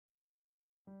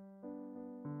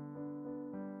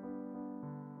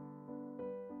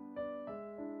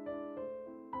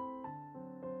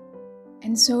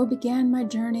And so began my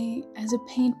journey as a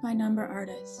paint-by-number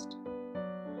artist.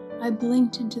 I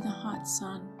blinked into the hot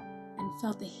sun and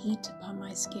felt the heat upon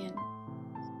my skin.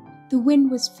 The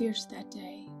wind was fierce that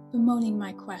day, bemoaning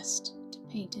my quest to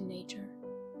paint in nature.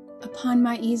 Upon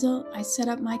my easel, I set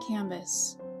up my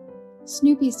canvas.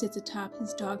 Snoopy sits atop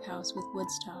his doghouse with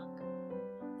Woodstock.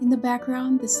 In the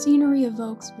background, the scenery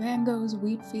evokes Van Gogh's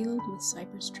wheat field with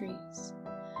cypress trees.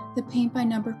 The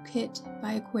Paint-by-Number Kit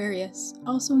by Aquarius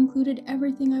also included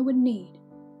everything I would need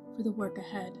for the work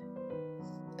ahead.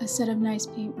 A set of nice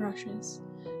paintbrushes,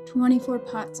 24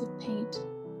 pots of paint,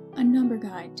 a number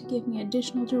guide to give me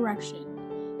additional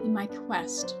direction in my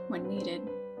quest when needed.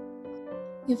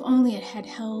 If only it had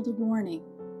held a warning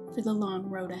for the long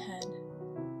road ahead.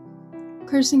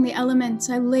 Cursing the elements,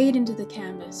 I laid into the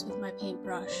canvas with my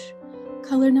paintbrush.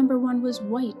 Color number 1 was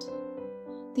white.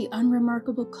 The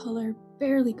unremarkable color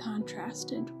barely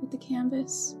contrasted with the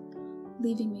canvas,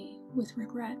 leaving me with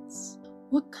regrets.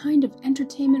 What kind of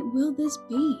entertainment will this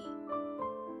be?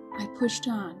 I pushed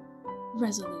on,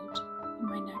 resolute in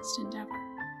my next endeavor.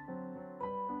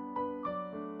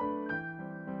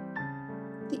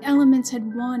 The elements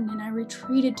had won, and I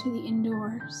retreated to the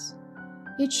indoors.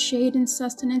 Its shade and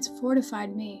sustenance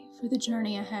fortified me for the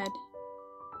journey ahead.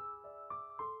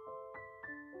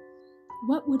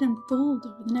 What would unfold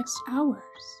over the next hours,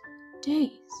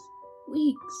 days,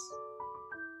 weeks?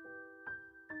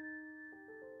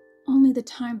 Only the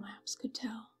time-lapse could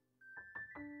tell.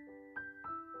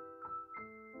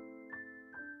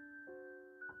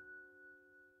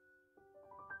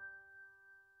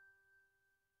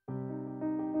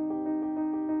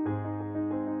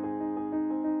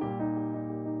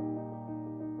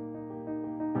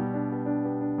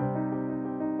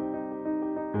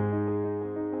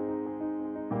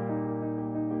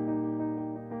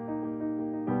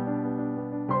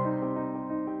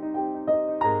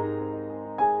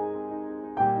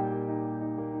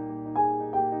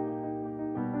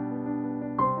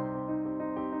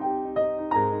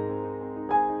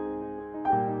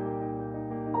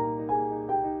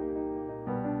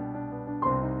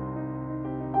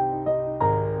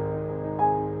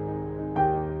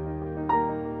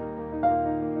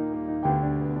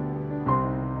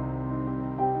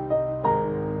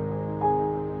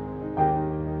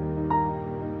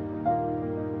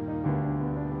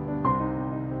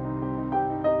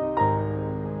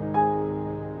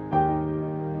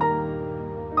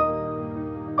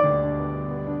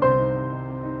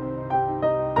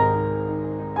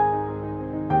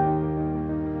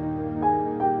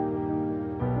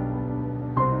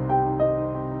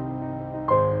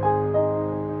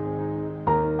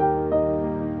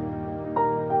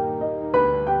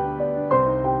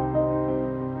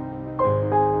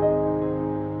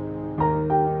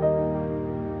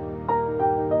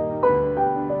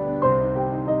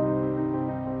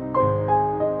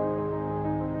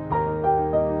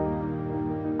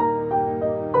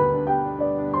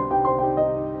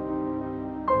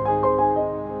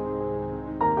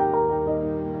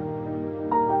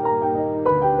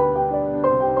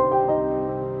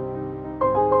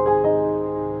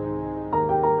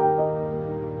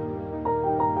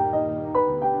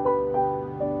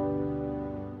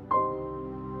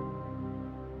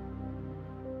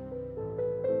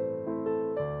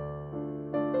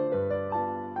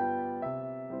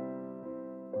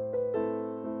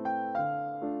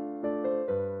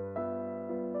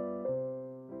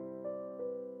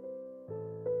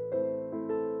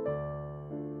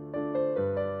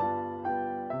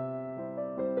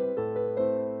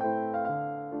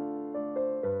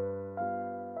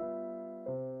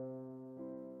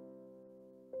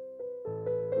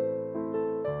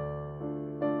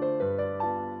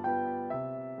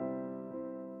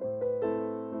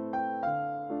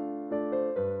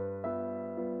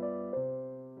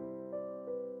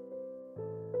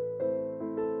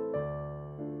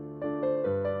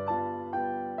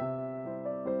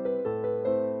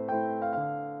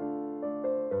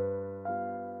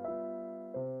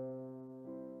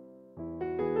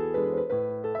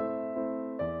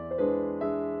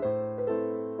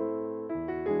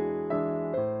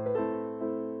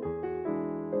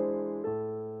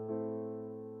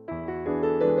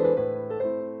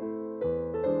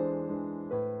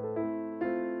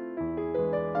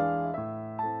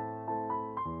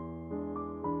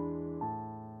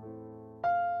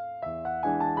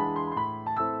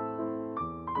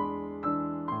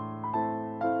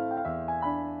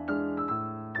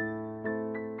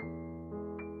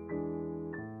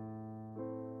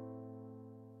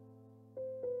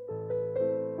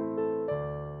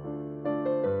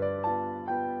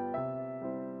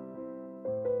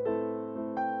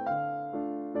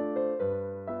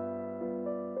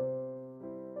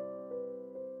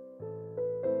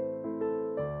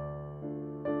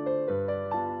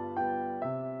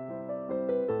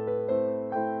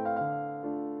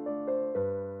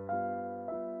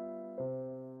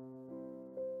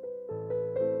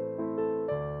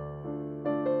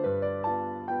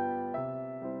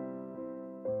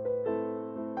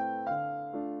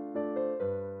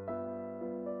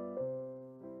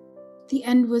 The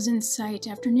end was in sight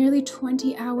after nearly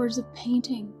 20 hours of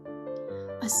painting.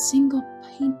 A single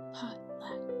paint pot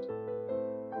left.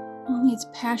 Only its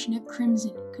passionate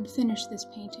crimson could finish this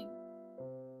painting.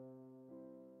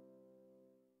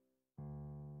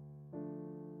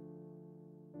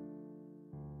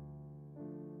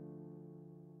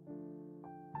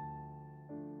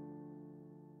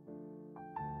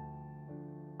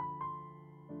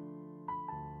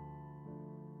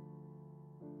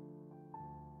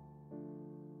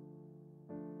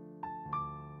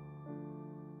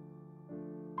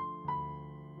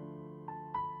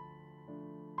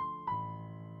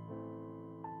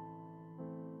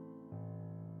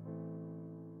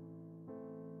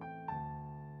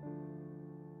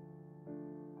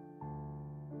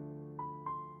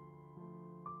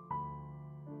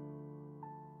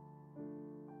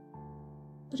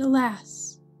 But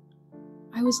alas,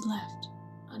 I was left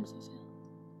unfulfilled.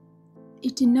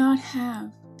 It did not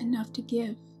have enough to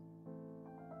give.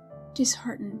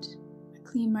 Disheartened, I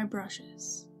cleaned my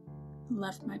brushes and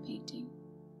left my painting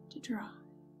to dry.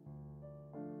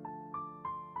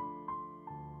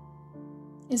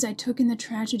 As I took in the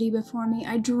tragedy before me,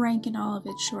 I drank in all of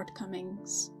its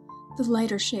shortcomings. The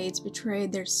lighter shades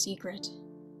betrayed their secret.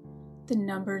 The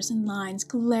numbers and lines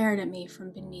glared at me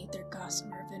from beneath their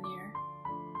gossamer veneer.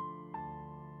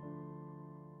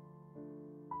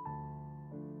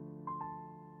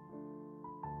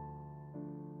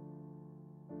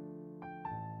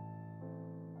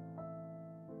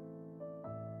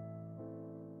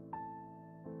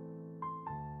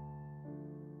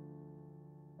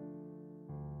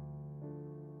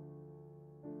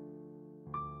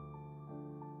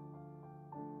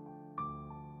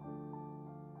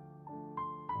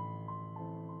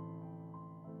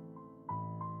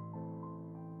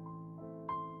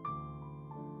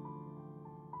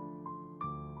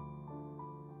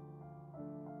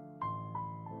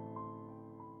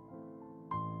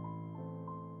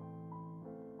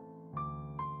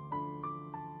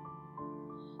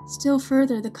 Still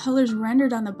further, the colors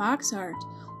rendered on the box art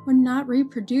were not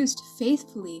reproduced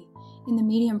faithfully in the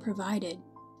medium provided.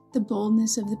 The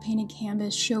boldness of the painted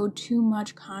canvas showed too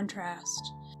much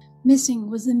contrast. Missing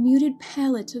was the muted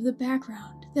palette of the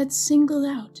background that singled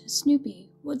out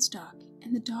Snoopy, Woodstock,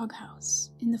 and the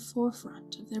doghouse in the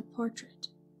forefront of their portrait.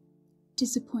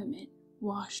 Disappointment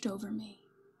washed over me.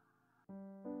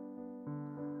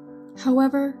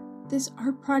 However, this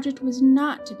art project was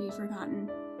not to be forgotten.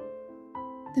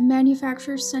 The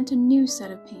manufacturer sent a new set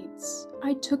of paints.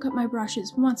 I took up my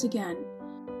brushes once again.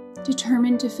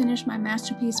 Determined to finish my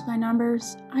masterpiece by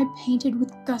numbers, I painted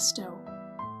with gusto.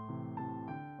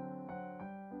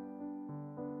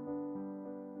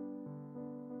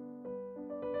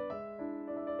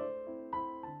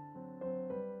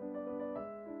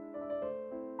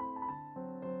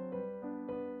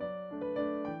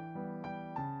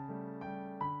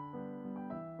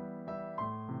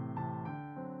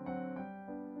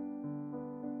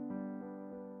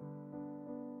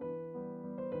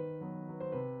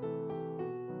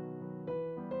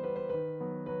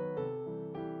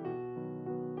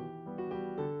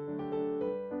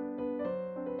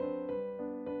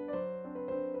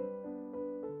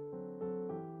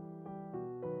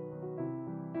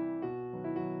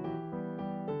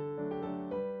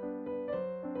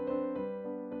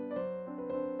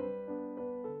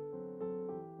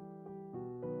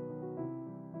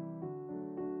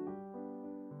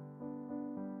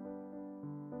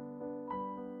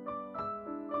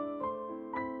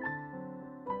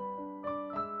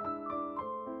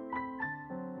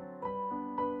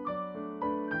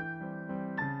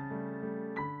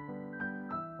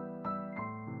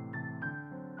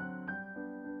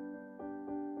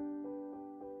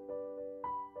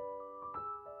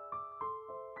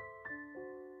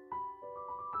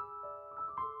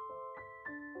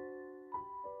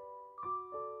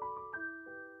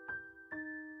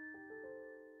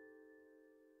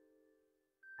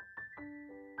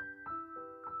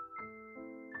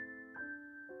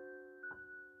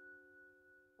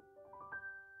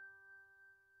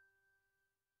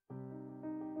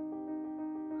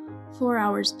 "4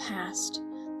 hours passed.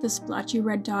 The splotchy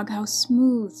red doghouse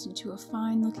smoothed into a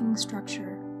fine-looking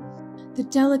structure. The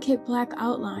delicate black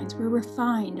outlines were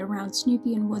refined around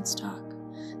Snoopy and Woodstock.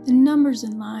 The numbers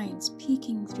and lines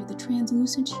peeking through the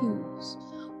translucent hues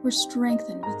were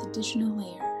strengthened with additional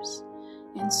layers,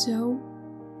 and so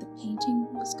the painting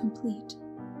was complete.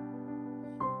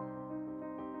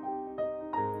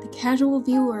 The casual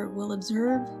viewer will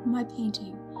observe my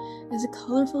painting as a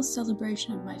colorful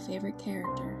celebration of my favorite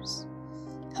characters.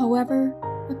 However,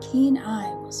 a keen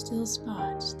eye will still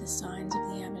spot the signs of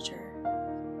the amateur.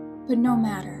 But no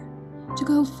matter, To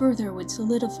go further would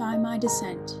solidify my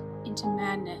descent into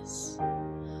madness.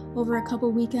 Over a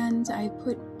couple weekends, I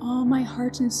put all my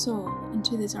heart and soul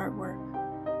into this artwork.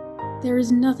 There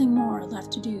is nothing more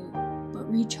left to do but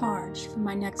recharge for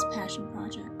my next passion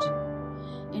project.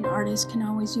 An artist can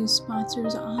always use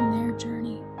sponsors on their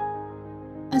journey.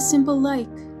 A simple like,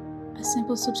 a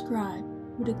simple subscribe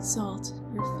would exalt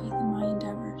your faith in my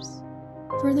endeavors.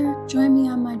 Further, join me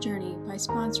on my journey by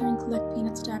sponsoring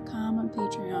CollectPeanuts.com on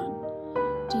Patreon.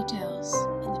 Details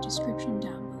in the description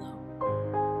down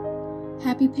below.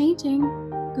 Happy painting!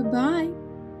 Goodbye!